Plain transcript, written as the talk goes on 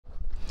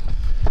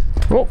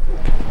Oh,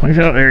 watch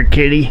out there,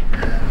 kitty.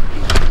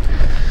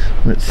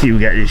 Let's see, we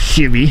got this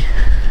Chevy.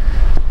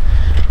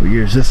 What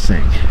year is this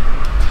thing?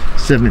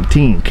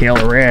 17,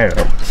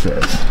 Colorado, it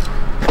says.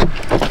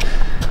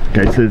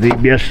 Guy says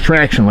ABS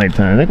traction lights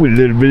on. I think we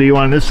did a video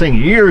on this thing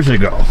years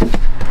ago.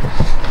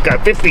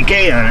 Got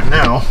 50K on it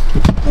now.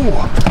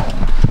 Ooh.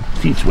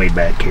 Seat's way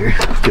back here.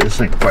 Let's get this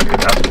thing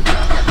fired up.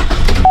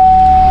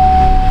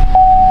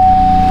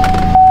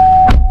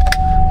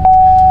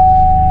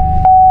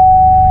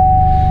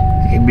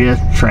 ABS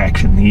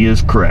traction, he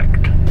is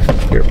correct.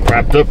 Here,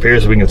 propped up here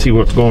so we can see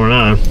what's going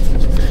on.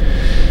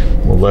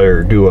 We'll let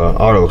her do an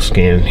auto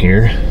scan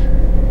here.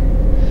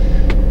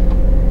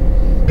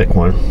 Pick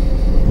one.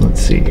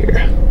 Let's see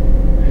here.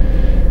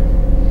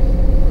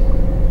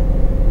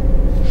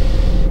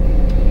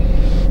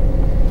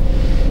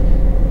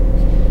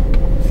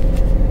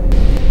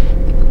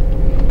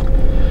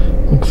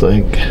 Looks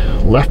like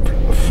left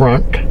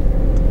front.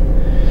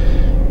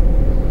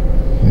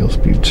 Wheel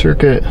speed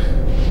circuit.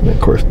 And of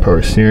course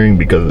power steering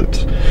because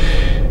it's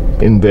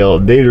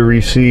invalid data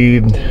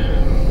received.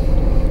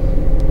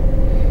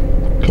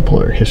 A couple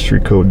other history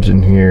codes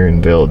in here.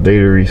 Invalid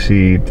data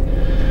received.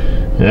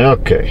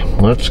 Okay,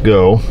 let's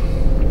go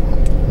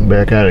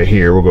back out of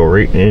here. We'll go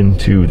right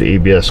into the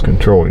ABS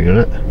control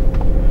unit.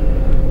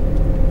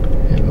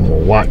 And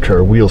we'll watch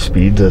our wheel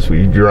speeds as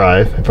we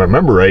drive. If I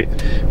remember right,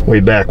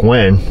 way back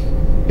when,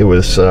 it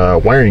was a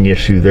wiring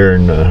issue there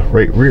in the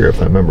right rear,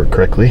 if I remember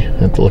correctly. I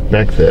have to look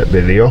back to that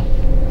video.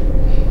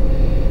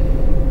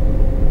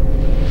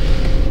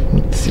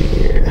 Let's see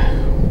here.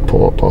 We'll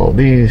pull up all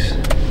these.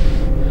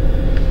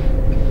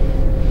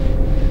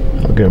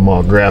 I'll get them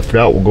all graphed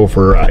out. We'll go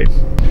for a ride.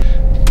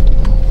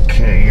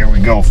 Okay, here we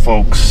go,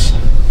 folks.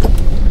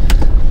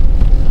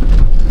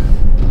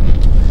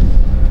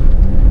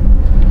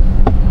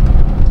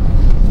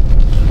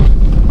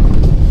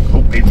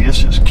 Oh, maybe it's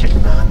just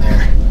kicking on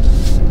there.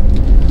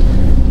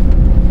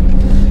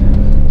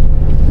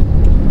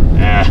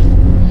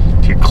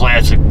 It's your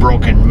classic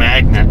broken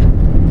magnet.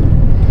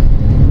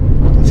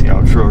 See how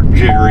it's real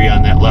jittery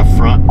on that left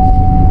front.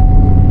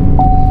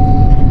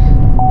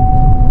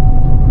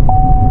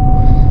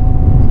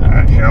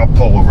 Alright, here, I'll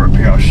pull over up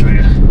here, I'll show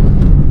you.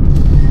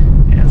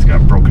 Yeah, it's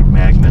got a broken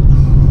magnet.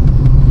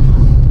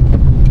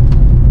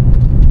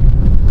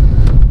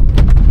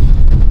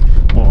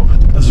 We'll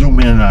zoom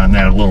in on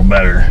that a little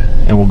better,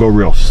 and we'll go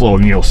real slow,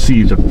 and you'll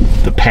see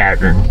the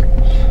pattern.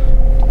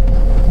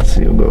 Let's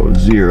see, we'll go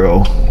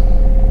 0.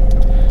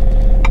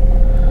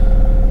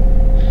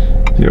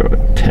 0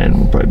 to 10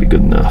 will probably be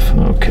good enough.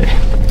 Okay.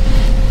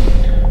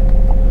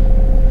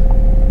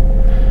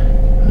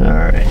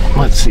 Alright,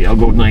 let's see. I'll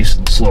go nice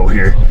and slow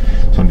here.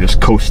 So I'm just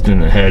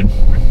coasting ahead.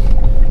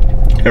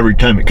 Every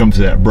time it comes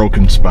to that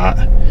broken spot,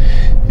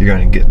 you're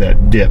going to get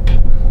that dip.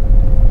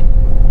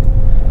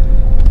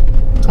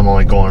 I'm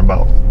only going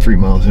about 3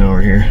 miles an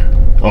hour here.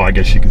 Oh, I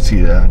guess you can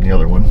see that on the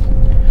other one.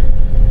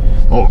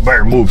 Oh,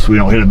 better move so we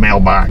don't hit a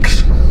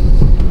mailbox.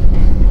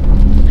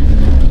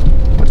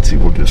 Let's see,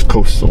 we'll just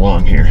coast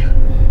along here.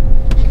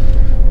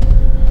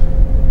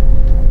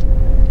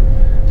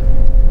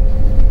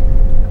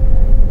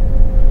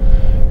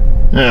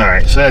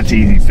 Alright, so that's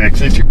easy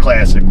fix. It's your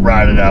classic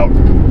rotted out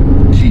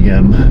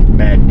GM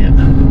magnet.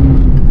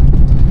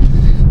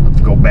 Let's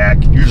go back.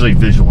 Usually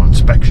visual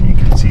inspection you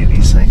can see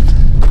these things.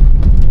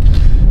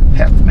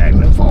 Half the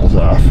magnet falls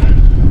off.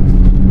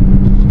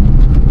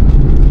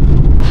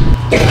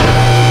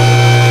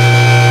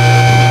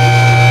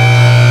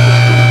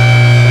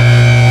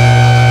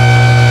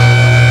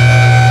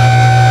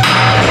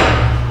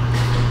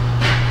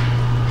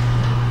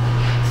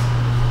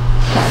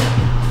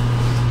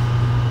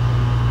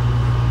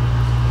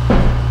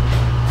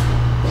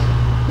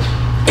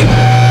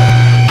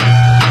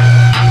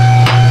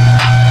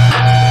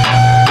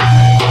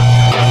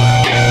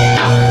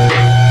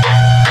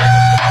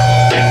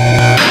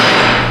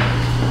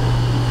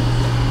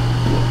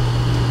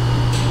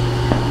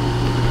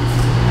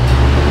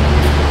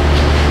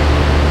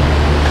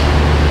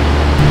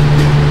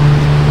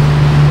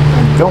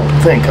 I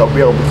don't think I'll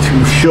be able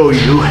to show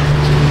you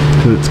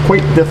because it's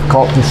quite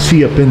difficult to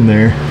see up in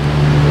there,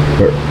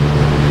 but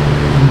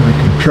I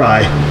can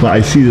try. But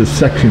I see this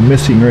section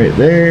missing right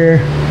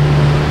there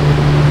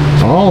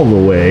all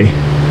the way.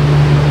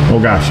 Oh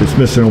gosh, it's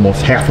missing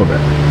almost half of it.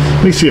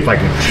 Let me see if I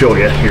can show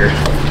you here.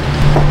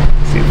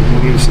 See if we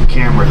can use the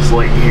camera's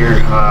light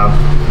here.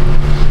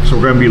 So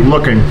we're going to be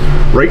looking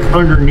right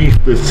underneath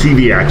the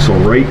CV axle,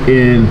 right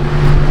in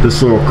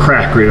this little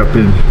crack right up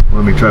in,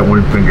 let me try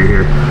one finger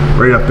here,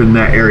 right up in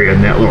that area,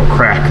 in that little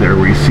crack there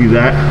where you see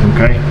that,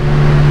 okay?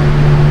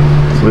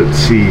 So let's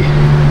see.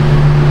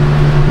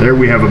 There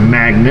we have a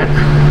magnet,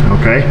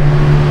 okay?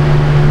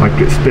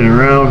 Like it spinning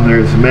around,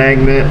 there's the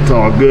magnet, it's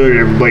all good,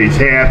 everybody's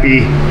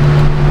happy.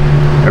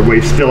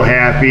 Everybody's still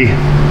happy.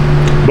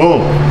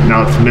 Boom,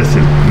 now it's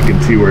missing. You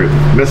can see where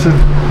it's missing.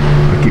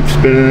 I keep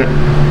spinning it.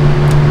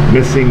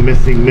 Missing,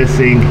 missing,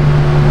 missing.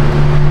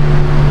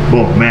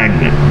 Boom,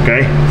 magnet,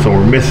 okay? So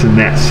we're missing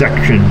that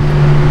section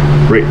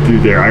right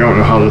through there. I don't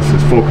know how this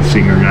is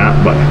focusing or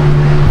not, but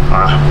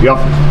Yep.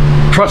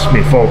 Trust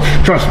me, folks.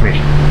 Trust me.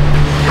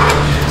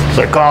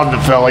 So I called the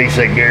fella. He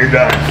said, "Get her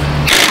done."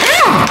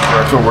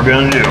 That's what we're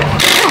gonna do.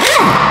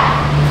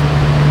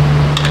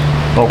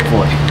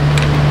 Hopefully.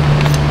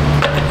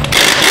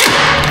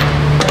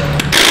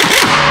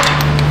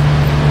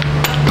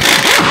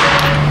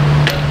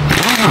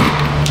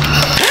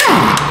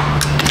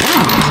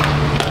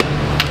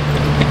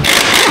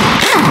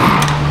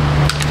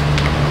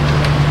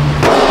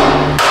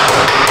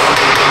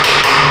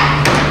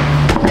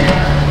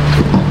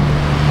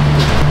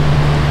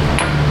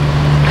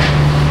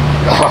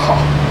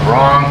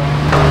 Wrong.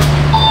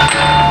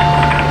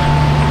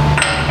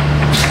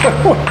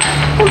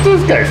 What's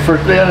this guy's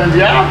first day on the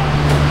job?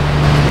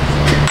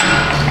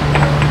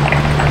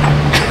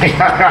 I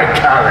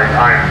got it.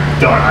 I am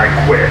done. I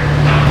quit.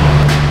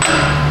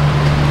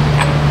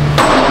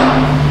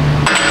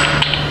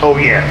 Oh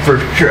yeah,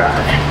 first try.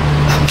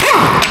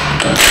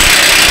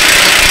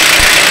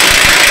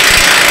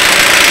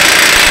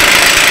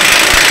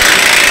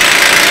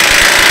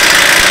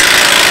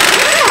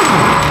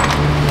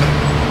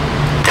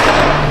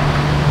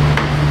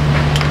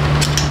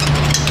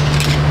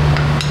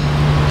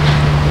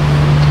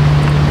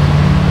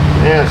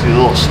 Yeah, it's a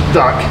little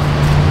stuck.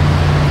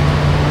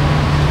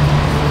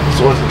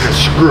 So it's this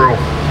screw.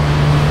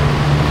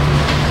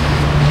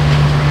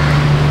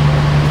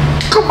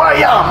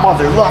 Kumbaya,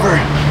 mother lover.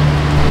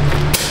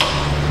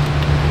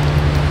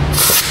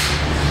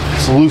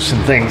 Let's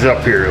loosen things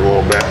up here a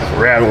little bit.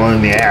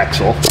 Rattling the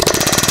axle.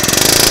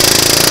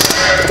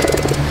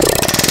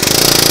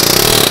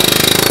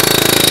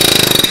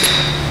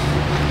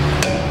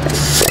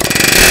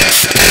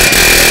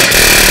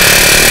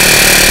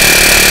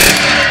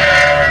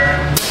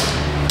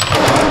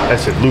 I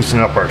said loosen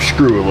up our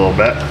screw a little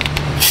bit.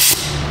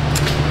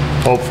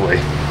 Hopefully,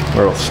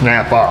 or it'll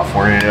snap off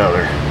one or the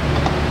other.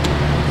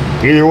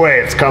 Either way,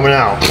 it's coming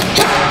out.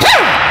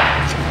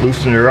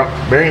 Loosen her up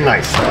very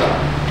nicely.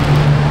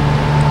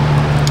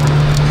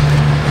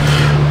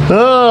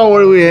 Oh, what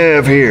do we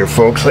have here,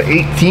 folks?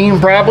 18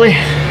 probably?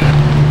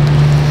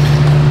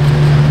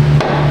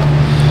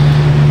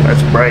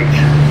 That's bright.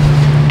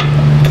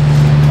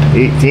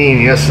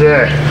 18, yes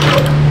sir.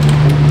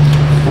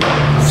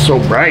 It's so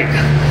bright.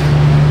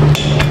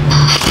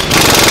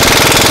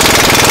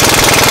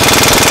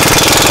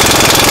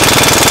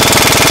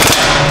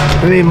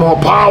 I need more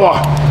power.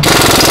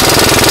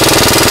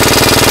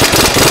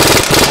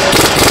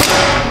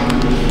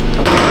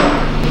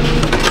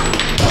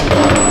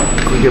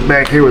 We get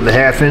back here with the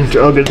 1/2 inch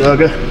ugga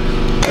dugga.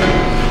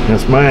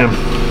 Yes, ma'am.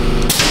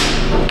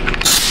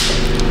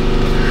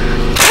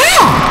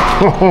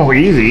 Oh,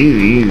 easy,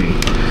 easy, easy.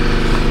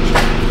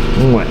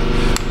 What?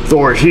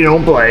 Thor, she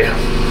don't play.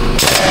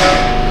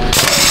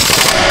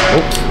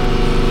 Oops.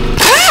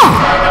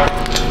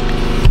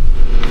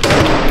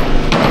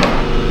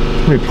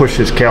 Let me push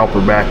this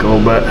caliper back a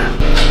little bit.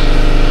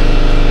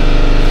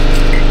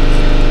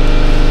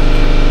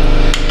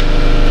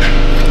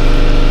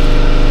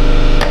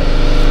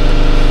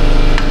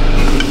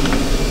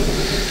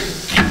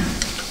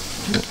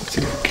 Let's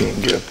see if we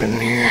can't get up in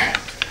here.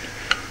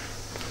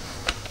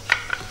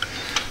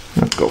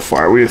 Not go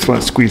far. We just want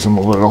to squeeze them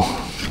a little.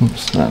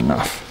 It's not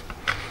enough.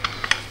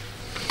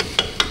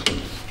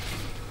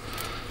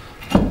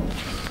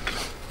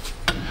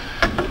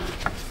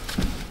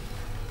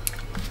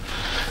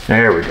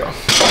 There we go.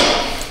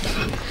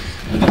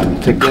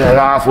 Take that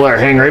off, let her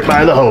hang right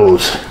by the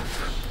hose.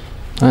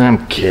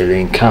 I'm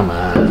kidding, come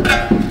on.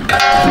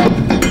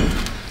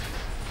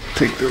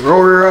 Take the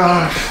rotor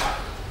off.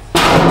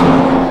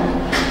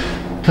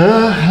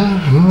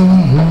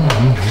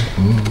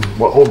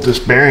 What holds this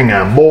bearing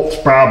on? Bolts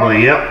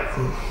probably, yep.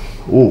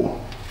 Ooh,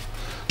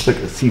 looks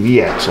like the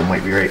CV axle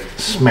might be right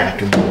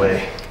smack in the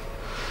way.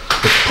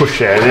 Let's push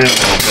that in a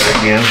little bit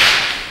again.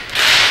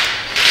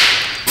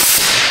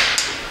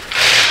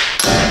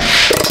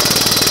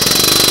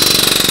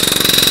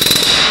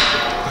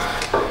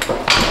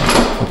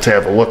 Let's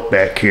have a look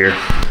back here.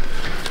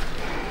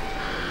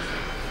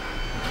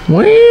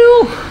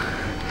 Well,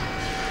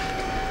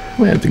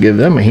 we have to give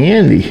them a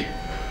handy.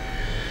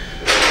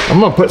 I'm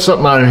gonna put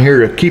something on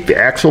here to keep the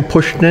axle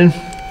pushed in.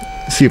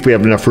 See if we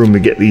have enough room to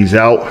get these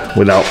out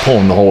without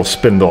pulling the whole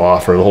spindle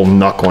off, or the whole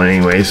knuckle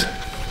anyways.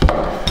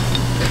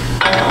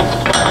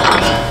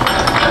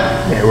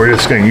 Yeah, we're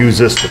just gonna use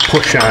this to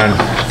push on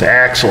the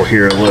axle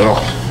here a little.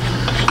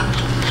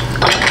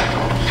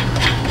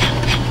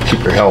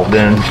 Keep her held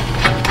in.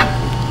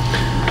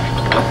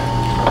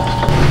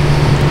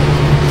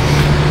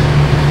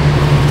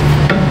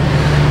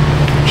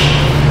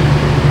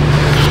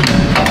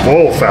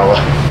 Whoa, fella.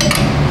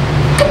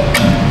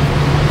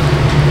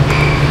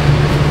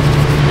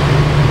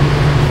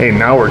 Hey,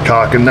 now we're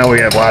talking. Now we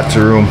have lots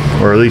of room,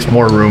 or at least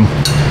more room.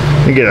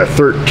 We get a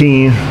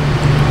 13.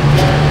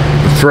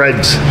 The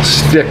threads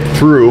stick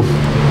through.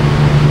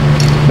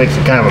 Makes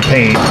it kind of a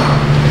pain.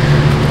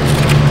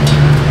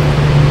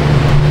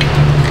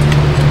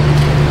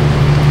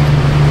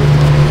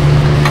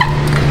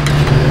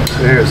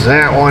 There's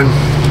that one.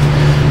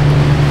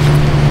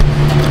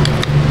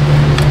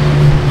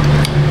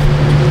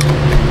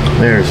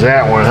 There's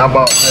that one. How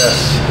about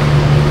this?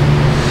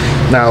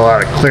 Not a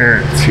lot of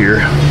clearance here.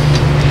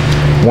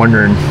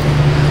 Wondering,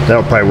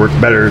 that'll probably work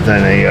better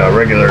than a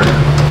regular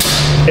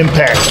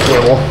impact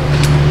swivel.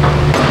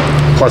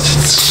 Plus,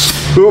 it's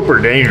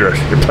super dangerous.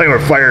 You're playing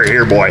with fire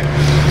here, boy.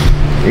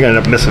 You're gonna end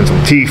up missing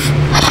some teeth.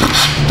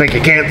 Think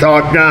you can't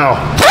talk now?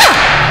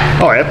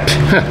 Oh,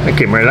 that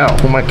came right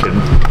out. Who am I kidding?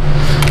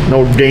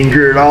 No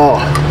danger at all.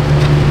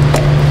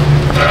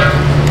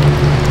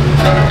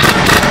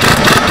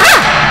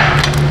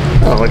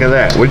 Oh, look at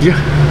that, would you?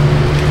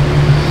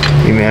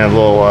 Even have a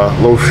little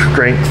low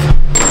strength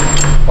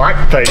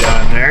Loctite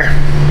on there.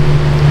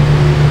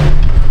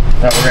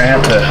 Now we're gonna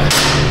have to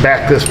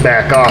back this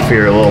back off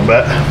here a little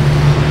bit.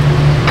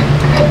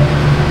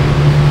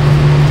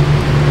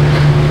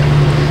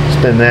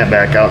 Spin that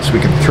back out so we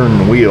can turn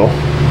the wheel.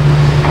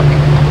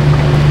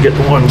 Get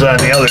the ones on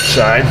the other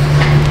side.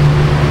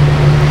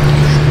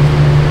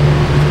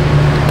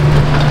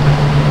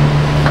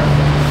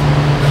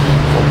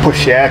 We'll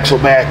push the axle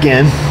back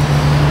in.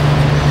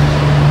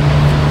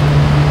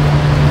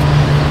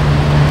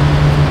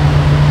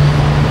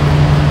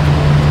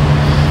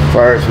 As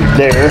far as we're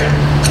there.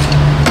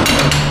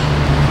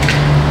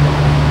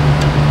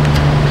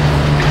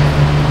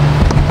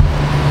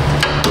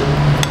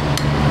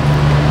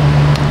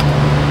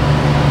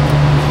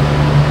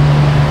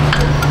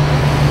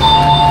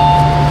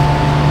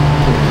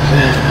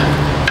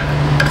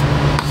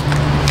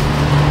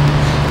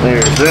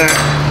 There's that.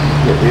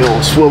 Get the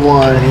old swivel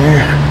on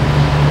here.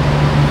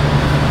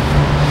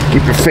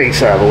 Keep your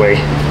face out of the way.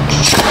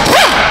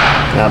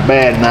 Not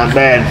bad, not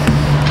bad.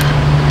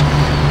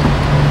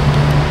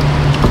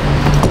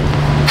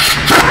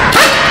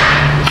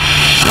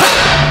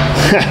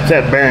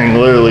 That bearing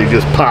literally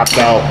just popped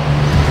out.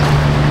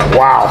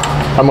 Wow,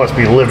 I must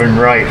be living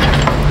right,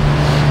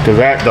 because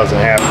that doesn't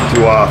happen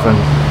too often.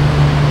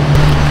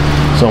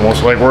 It's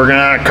almost like working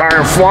on a car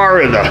in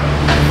Florida.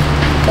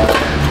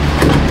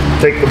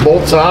 Take the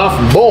bolts off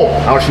and boom,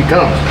 out she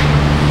comes.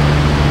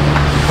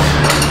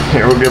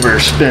 Here, we'll give her a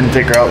spin,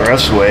 take her out the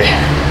rest of the way.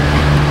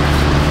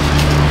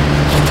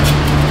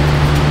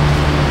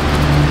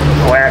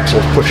 The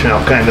axle's pushing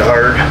out kind of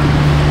hard.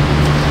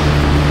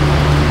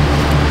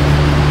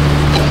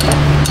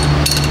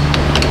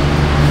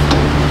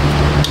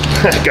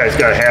 That guy's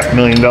got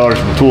 $500,000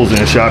 in tools in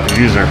his shop. He's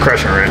using a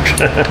crushing wrench.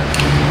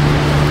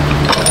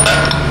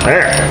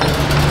 There.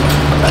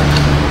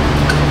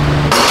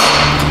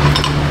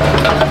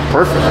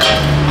 Perfect.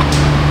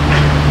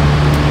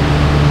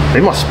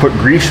 They must put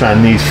grease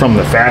on these from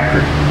the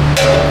factory,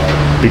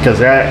 because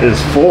that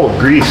is full of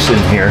grease in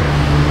here.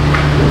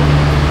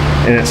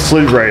 And it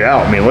slid right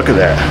out. I mean, look at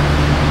that.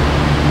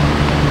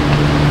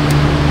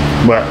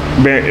 But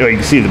you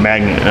can see the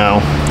magnet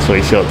now. So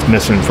you see how it's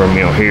missing from,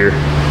 you know, here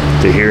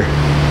to here.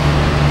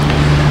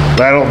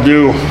 That'll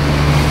do.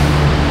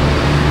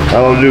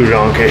 That'll do,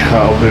 donkey.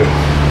 That'll do.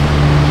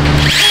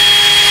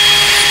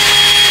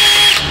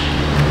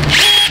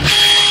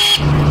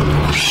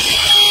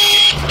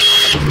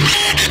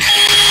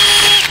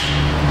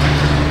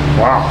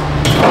 Wow.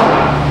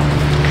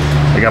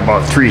 I got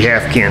about 3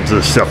 half cans of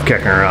this stuff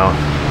kicking around.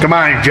 Come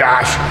on,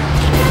 Josh.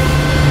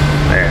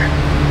 There.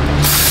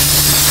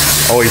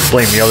 Always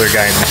blame the other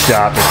guy in the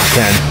shop if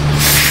you can.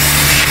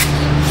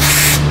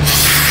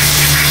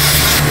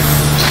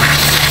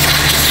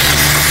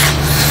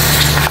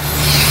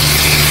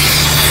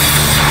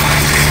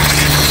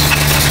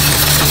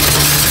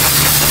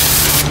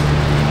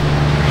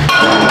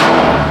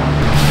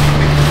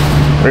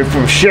 Right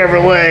from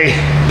Chevrolet,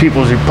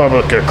 People's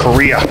Republic of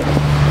Korea.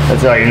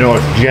 That's how you know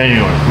it's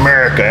genuine.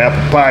 America,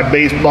 apple pie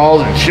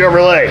baseballs, and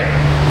Chevrolet.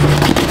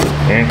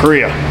 And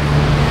Korea.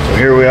 So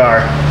here we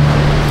are.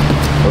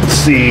 Let's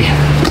see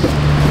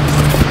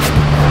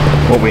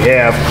what we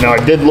have. Now,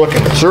 I did look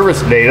at the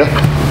service data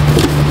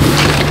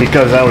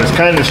because I was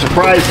kind of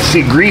surprised to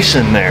see grease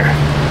in there.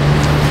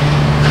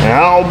 And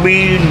I'll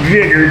be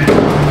jiggered.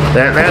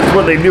 That's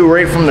what they do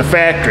right from the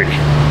factory.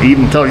 It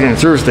even tells you in the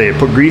service data,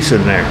 put grease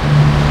in there.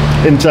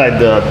 Inside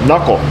the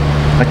knuckle.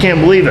 I can't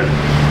believe it.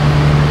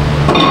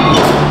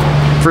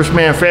 First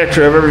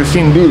manufacturer I've ever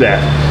seen do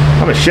that.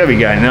 I'm a Chevy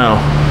guy now.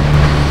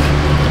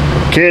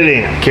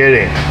 Kidding,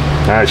 kidding.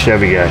 Not a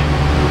Chevy guy.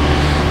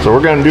 So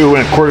we're gonna do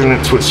in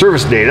accordance with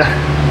service data.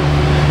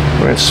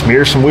 We're gonna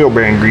smear some wheel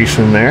bearing grease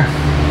in there.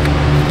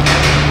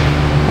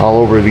 All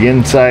over the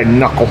inside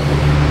knuckle.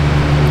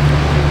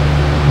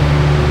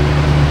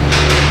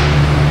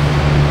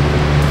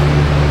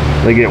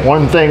 They get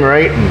one thing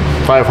right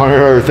and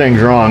 500 other things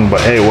wrong,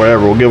 but hey,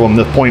 whatever, we'll give them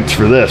the points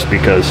for this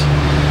because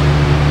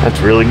that's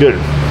really good.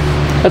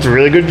 That's a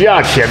really good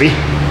job, Chevy.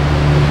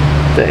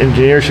 The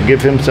engineer should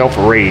give himself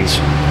a raise.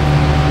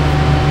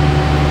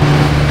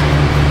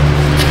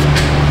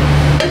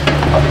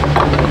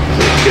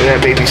 Get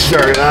that baby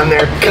started on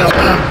there. Come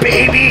on,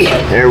 baby.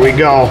 There we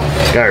go.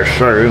 Got her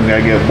started. We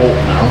gotta get a bolt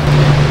now.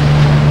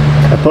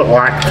 I put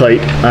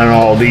Loctite on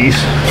all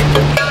these.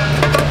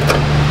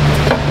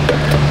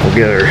 We'll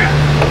get her.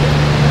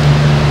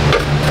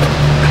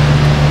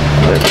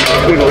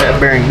 wiggle that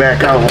bearing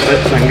back out a little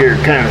bit so I can get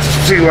her kind of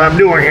see what I'm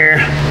doing here.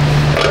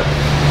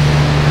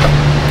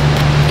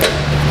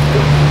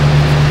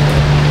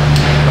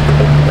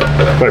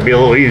 It'd be a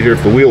little easier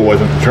if the wheel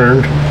wasn't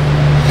turned.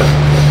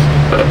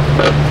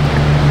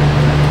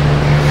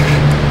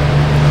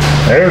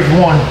 There's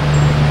one.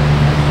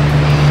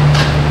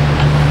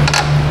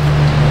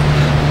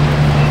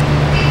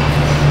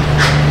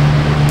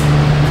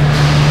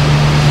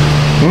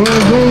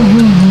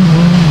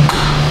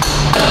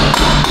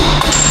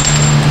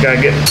 Gotta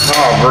get,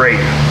 oh great.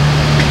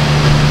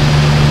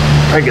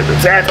 I get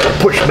this axle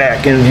pushed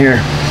back in here.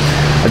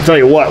 I tell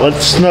you what,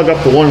 let's snug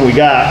up the one we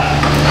got.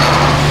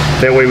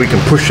 That way we can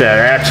push that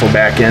axle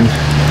back in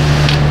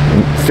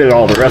and fit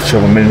all the rest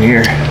of them in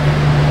here.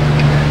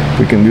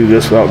 We can do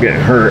this without getting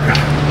hurt.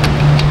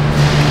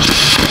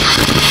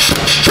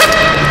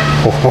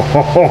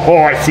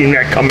 Oh, I seen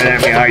that coming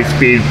at me high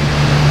speed.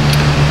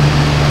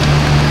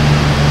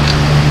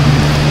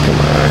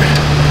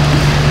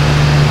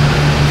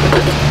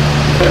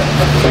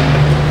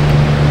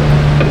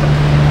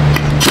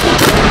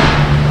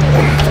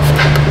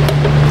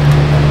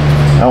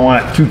 I don't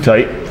want it too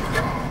tight.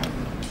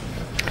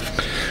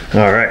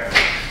 All right,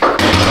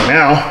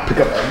 now pick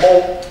up our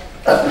bolt,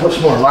 put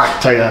some more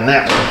Loctite on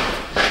that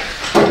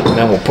one. And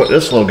then we'll put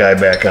this little guy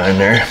back on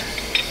there.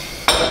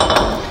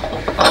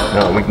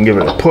 Now we can give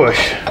it a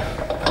push,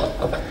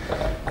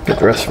 get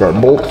the rest of our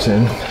bolts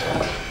in.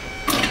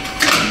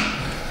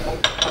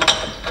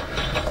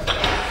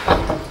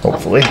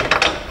 Hopefully.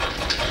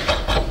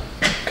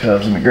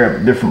 Because let me grab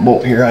a different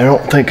bolt here. I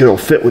don't think it'll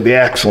fit with the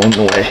axle in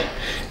the way.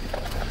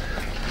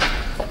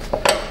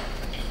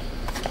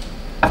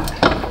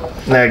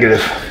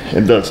 Negative,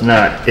 it does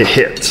not, it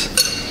hits.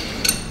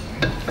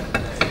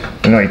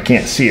 I know you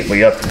can't see it, but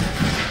you have to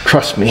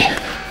trust me.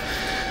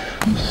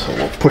 So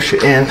we'll push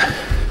it in.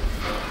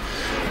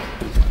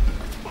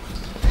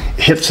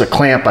 It hits the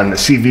clamp on the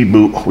CV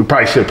boot. We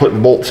probably should have put the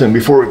bolts in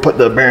before we put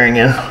the bearing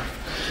in.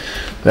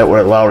 That would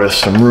have allowed us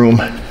some room.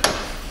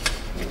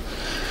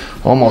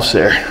 Almost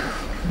there.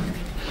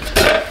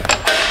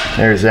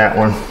 There's that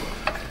one.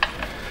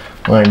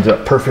 Lines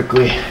up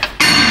perfectly.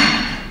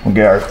 We'll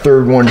get our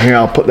third one here.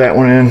 I'll put that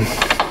one in.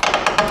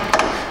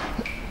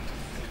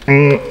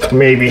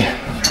 Maybe.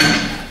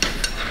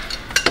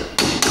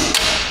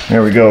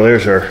 There we go.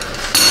 There's our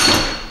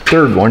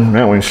third one.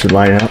 That one should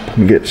line up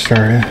and get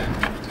started.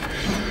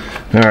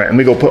 All right, let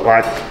me go put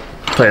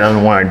Loctite on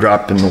the one I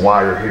dropped in the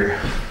water here.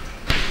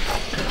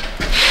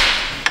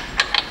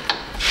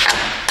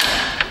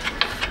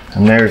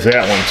 And there's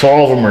that one. So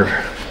all of them are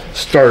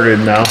started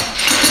now.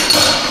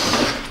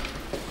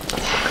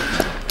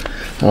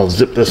 I'll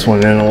zip this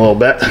one in a little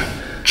bit.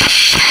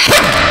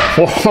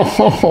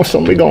 Oh,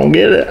 somebody gonna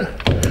get it.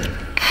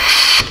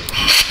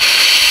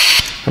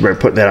 I better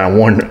put that on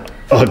one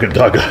ugga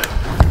dugga.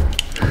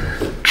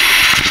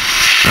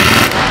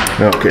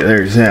 Okay,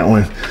 there's that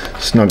one.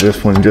 Snug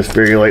this one just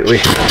very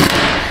lightly.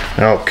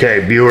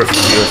 Okay, beautiful,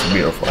 beautiful,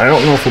 beautiful. I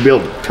don't know if we'll be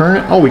able to turn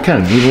it. Oh, we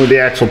can, even with the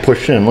axle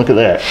pushed in. Look at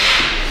that.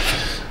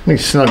 Let me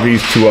snug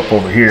these two up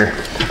over here.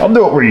 I'll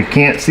do it where you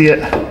can't see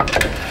it,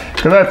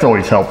 because that's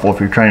always helpful if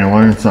you're trying to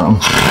learn something.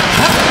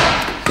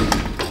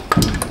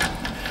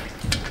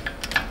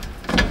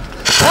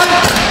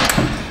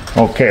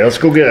 Okay, let's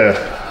go get a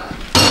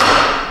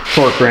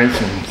torque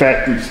wrench and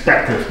factory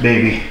spec this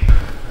baby.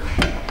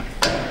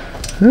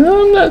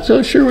 I'm not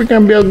so sure we're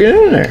gonna be able to get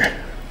in there.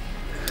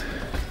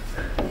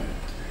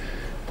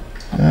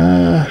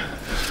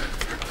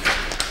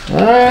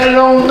 I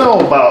don't know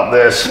about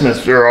this,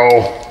 Mr.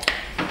 O.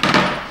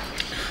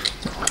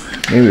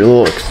 Maybe a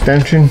little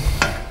extension.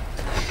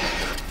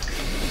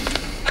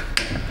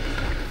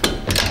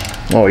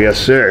 Oh, yes,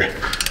 sir.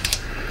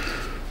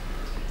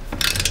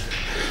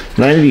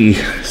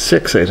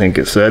 96, I think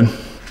it said.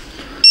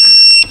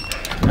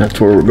 That's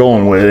where we're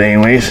going with it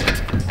anyways.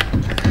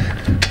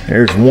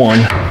 There's one.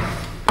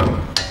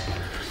 I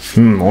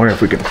wonder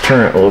if we can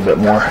turn it a little bit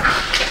more.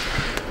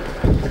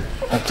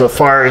 That's as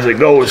far as it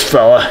goes,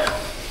 fella.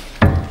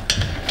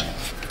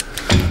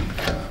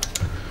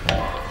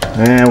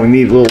 And we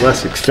need a little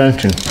less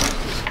extension.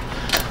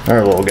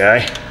 Our little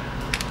guy.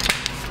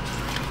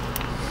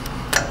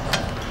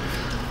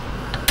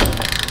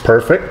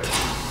 Perfect.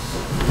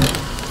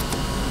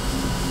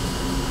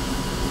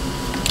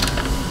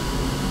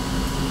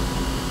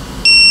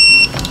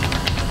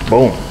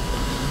 Boom.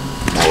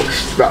 Now we're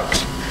stuck.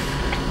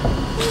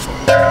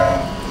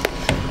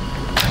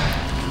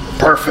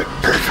 Perfect,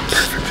 perfect,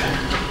 perfect.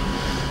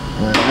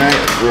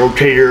 Alright,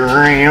 rotate her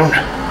around.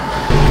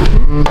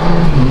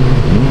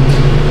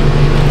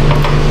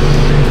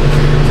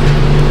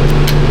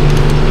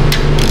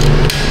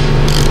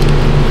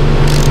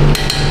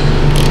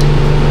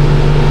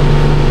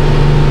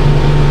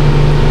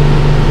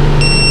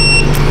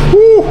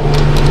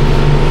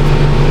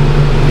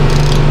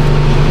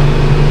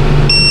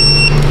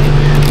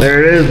 There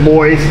it is,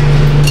 boys.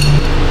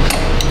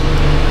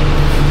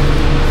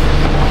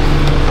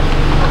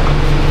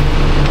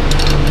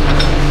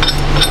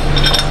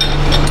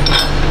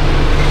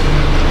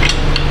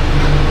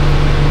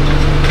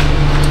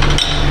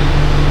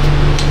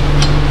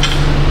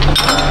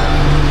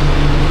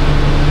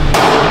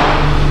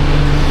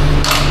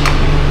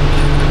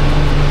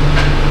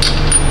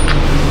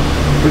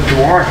 the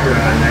washer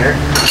on there.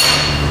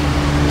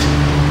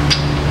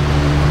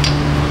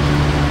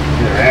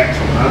 Get our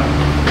axle nut.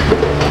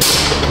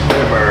 We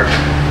have our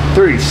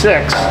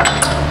 36.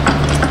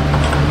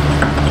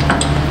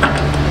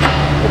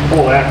 We'll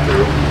pull that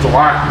through. It's a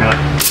lock nut,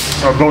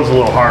 so it goes a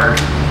little hard.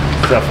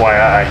 It's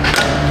FYI.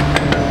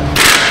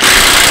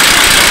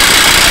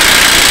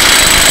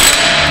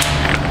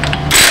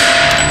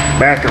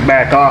 Back her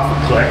back off a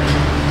click.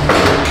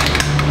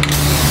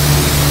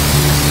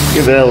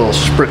 Give that a little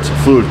spritz of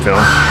fluid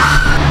film.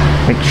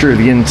 Make sure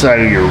the inside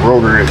of your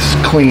rotor is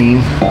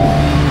clean.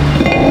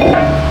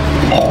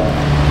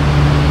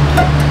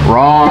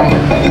 Wrong.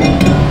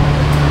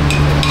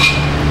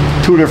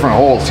 Two different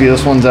holes. See,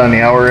 this one's on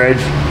the outer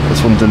edge.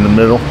 This one's in the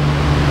middle.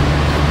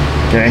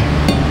 Okay.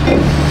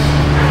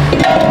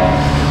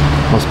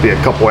 Must be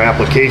a couple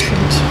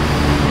applications.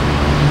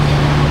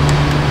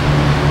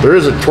 There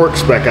is a torque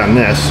spec on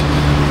this.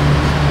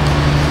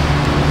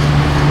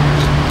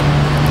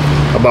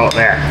 About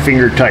that,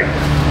 finger tight.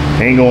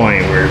 Ain't going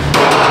anywhere.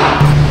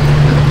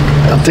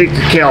 Now take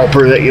your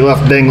caliper that you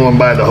left dangling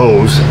by the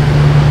hose.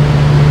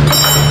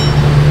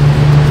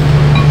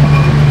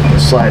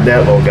 Slide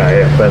that little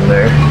guy up in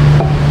there.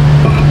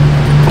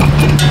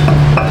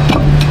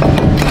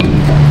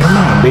 Come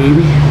on,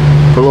 baby.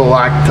 Put a little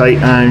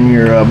Loctite on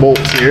your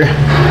bolts here.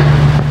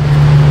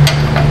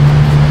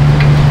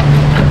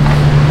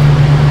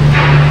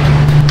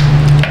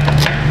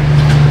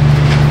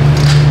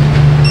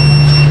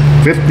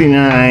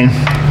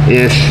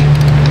 $59-ish.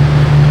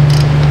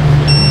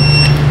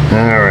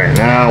 Alright,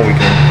 now we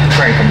can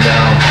crank them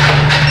down.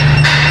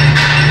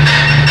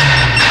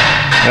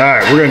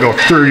 Alright, we're going to go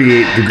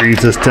 38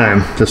 degrees this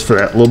time, just for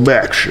that little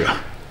bit extra.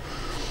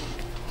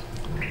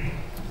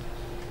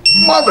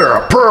 Mother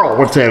of pearl!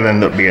 What's that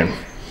end up being?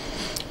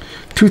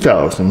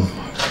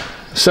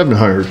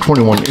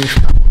 2,721 inch.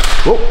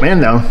 Whoa,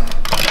 man down.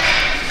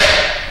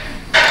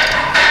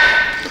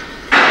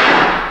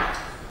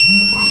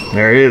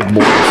 There it is,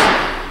 boys.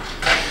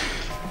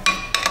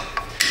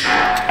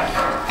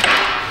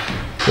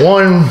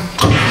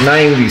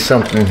 190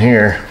 something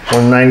here.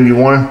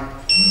 191.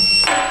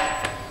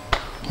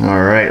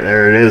 All right,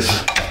 there it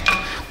is.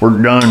 We're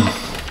done.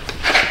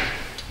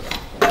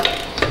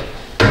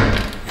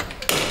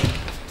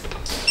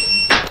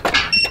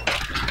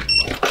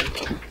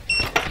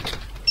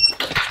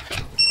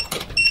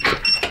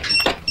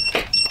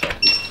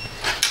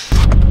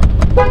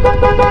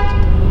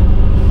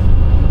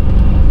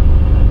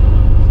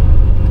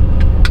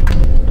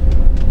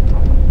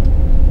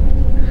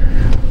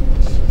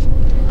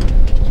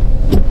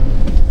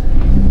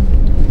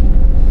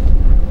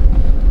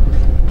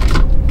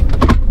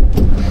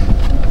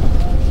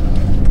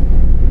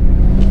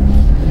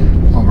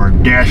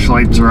 Dash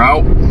lights are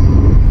out.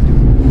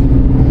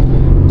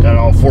 Got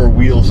all four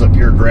wheels up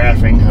here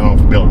graphing. I don't know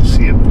if you'll be able to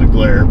see it with the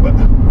glare, but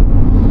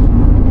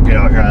get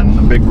out here on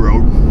the big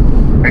road.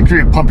 Make sure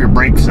you pump your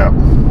brakes up.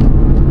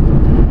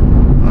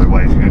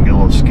 Otherwise you're gonna get a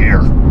little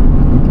scared.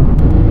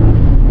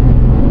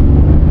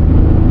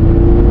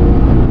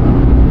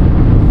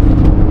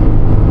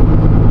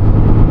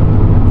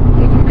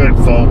 Looking good,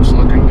 folks,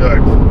 looking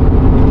good.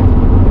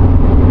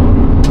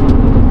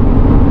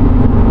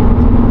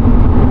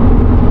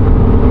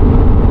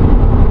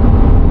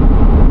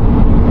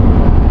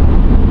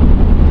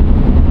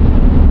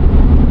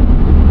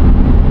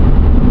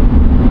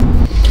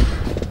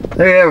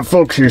 There you have it,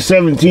 folks, your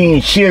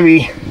 17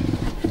 Chevy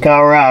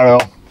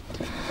Colorado.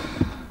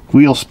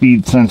 Wheel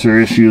speed sensor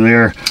issue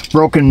there.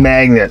 Broken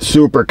magnet,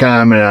 super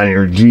common on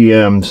your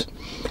GMs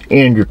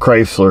and your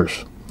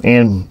Chryslers.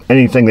 And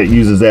anything that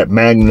uses that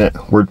magnet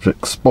where it's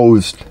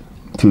exposed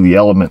to the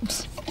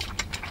elements.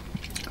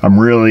 I'm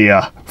really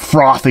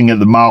frothing at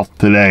the mouth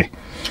today,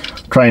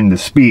 trying to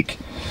speak.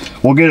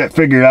 We'll get it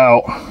figured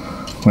out.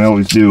 We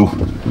always do.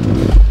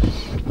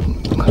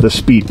 The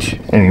speech,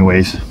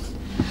 anyways.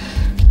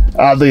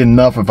 Oddly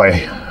enough, if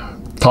I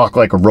talk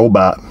like a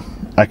robot,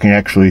 I can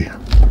actually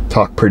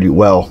talk pretty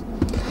well.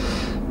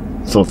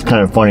 So it's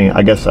kind of funny.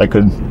 I guess I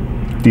could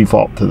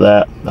default to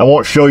that. I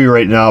won't show you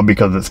right now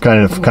because it's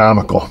kind of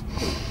comical.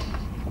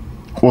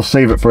 We'll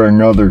save it for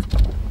another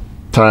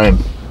time.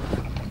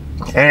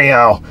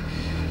 Anyhow,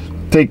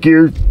 take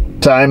your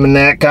time in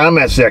that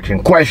comment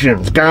section.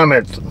 Questions,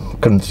 comments,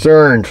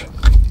 concerns,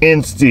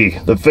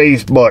 Insta, the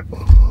Facebook.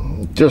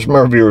 Just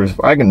remember, viewers, if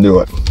I can do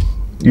it,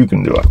 you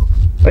can do it.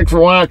 Thanks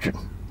for watching.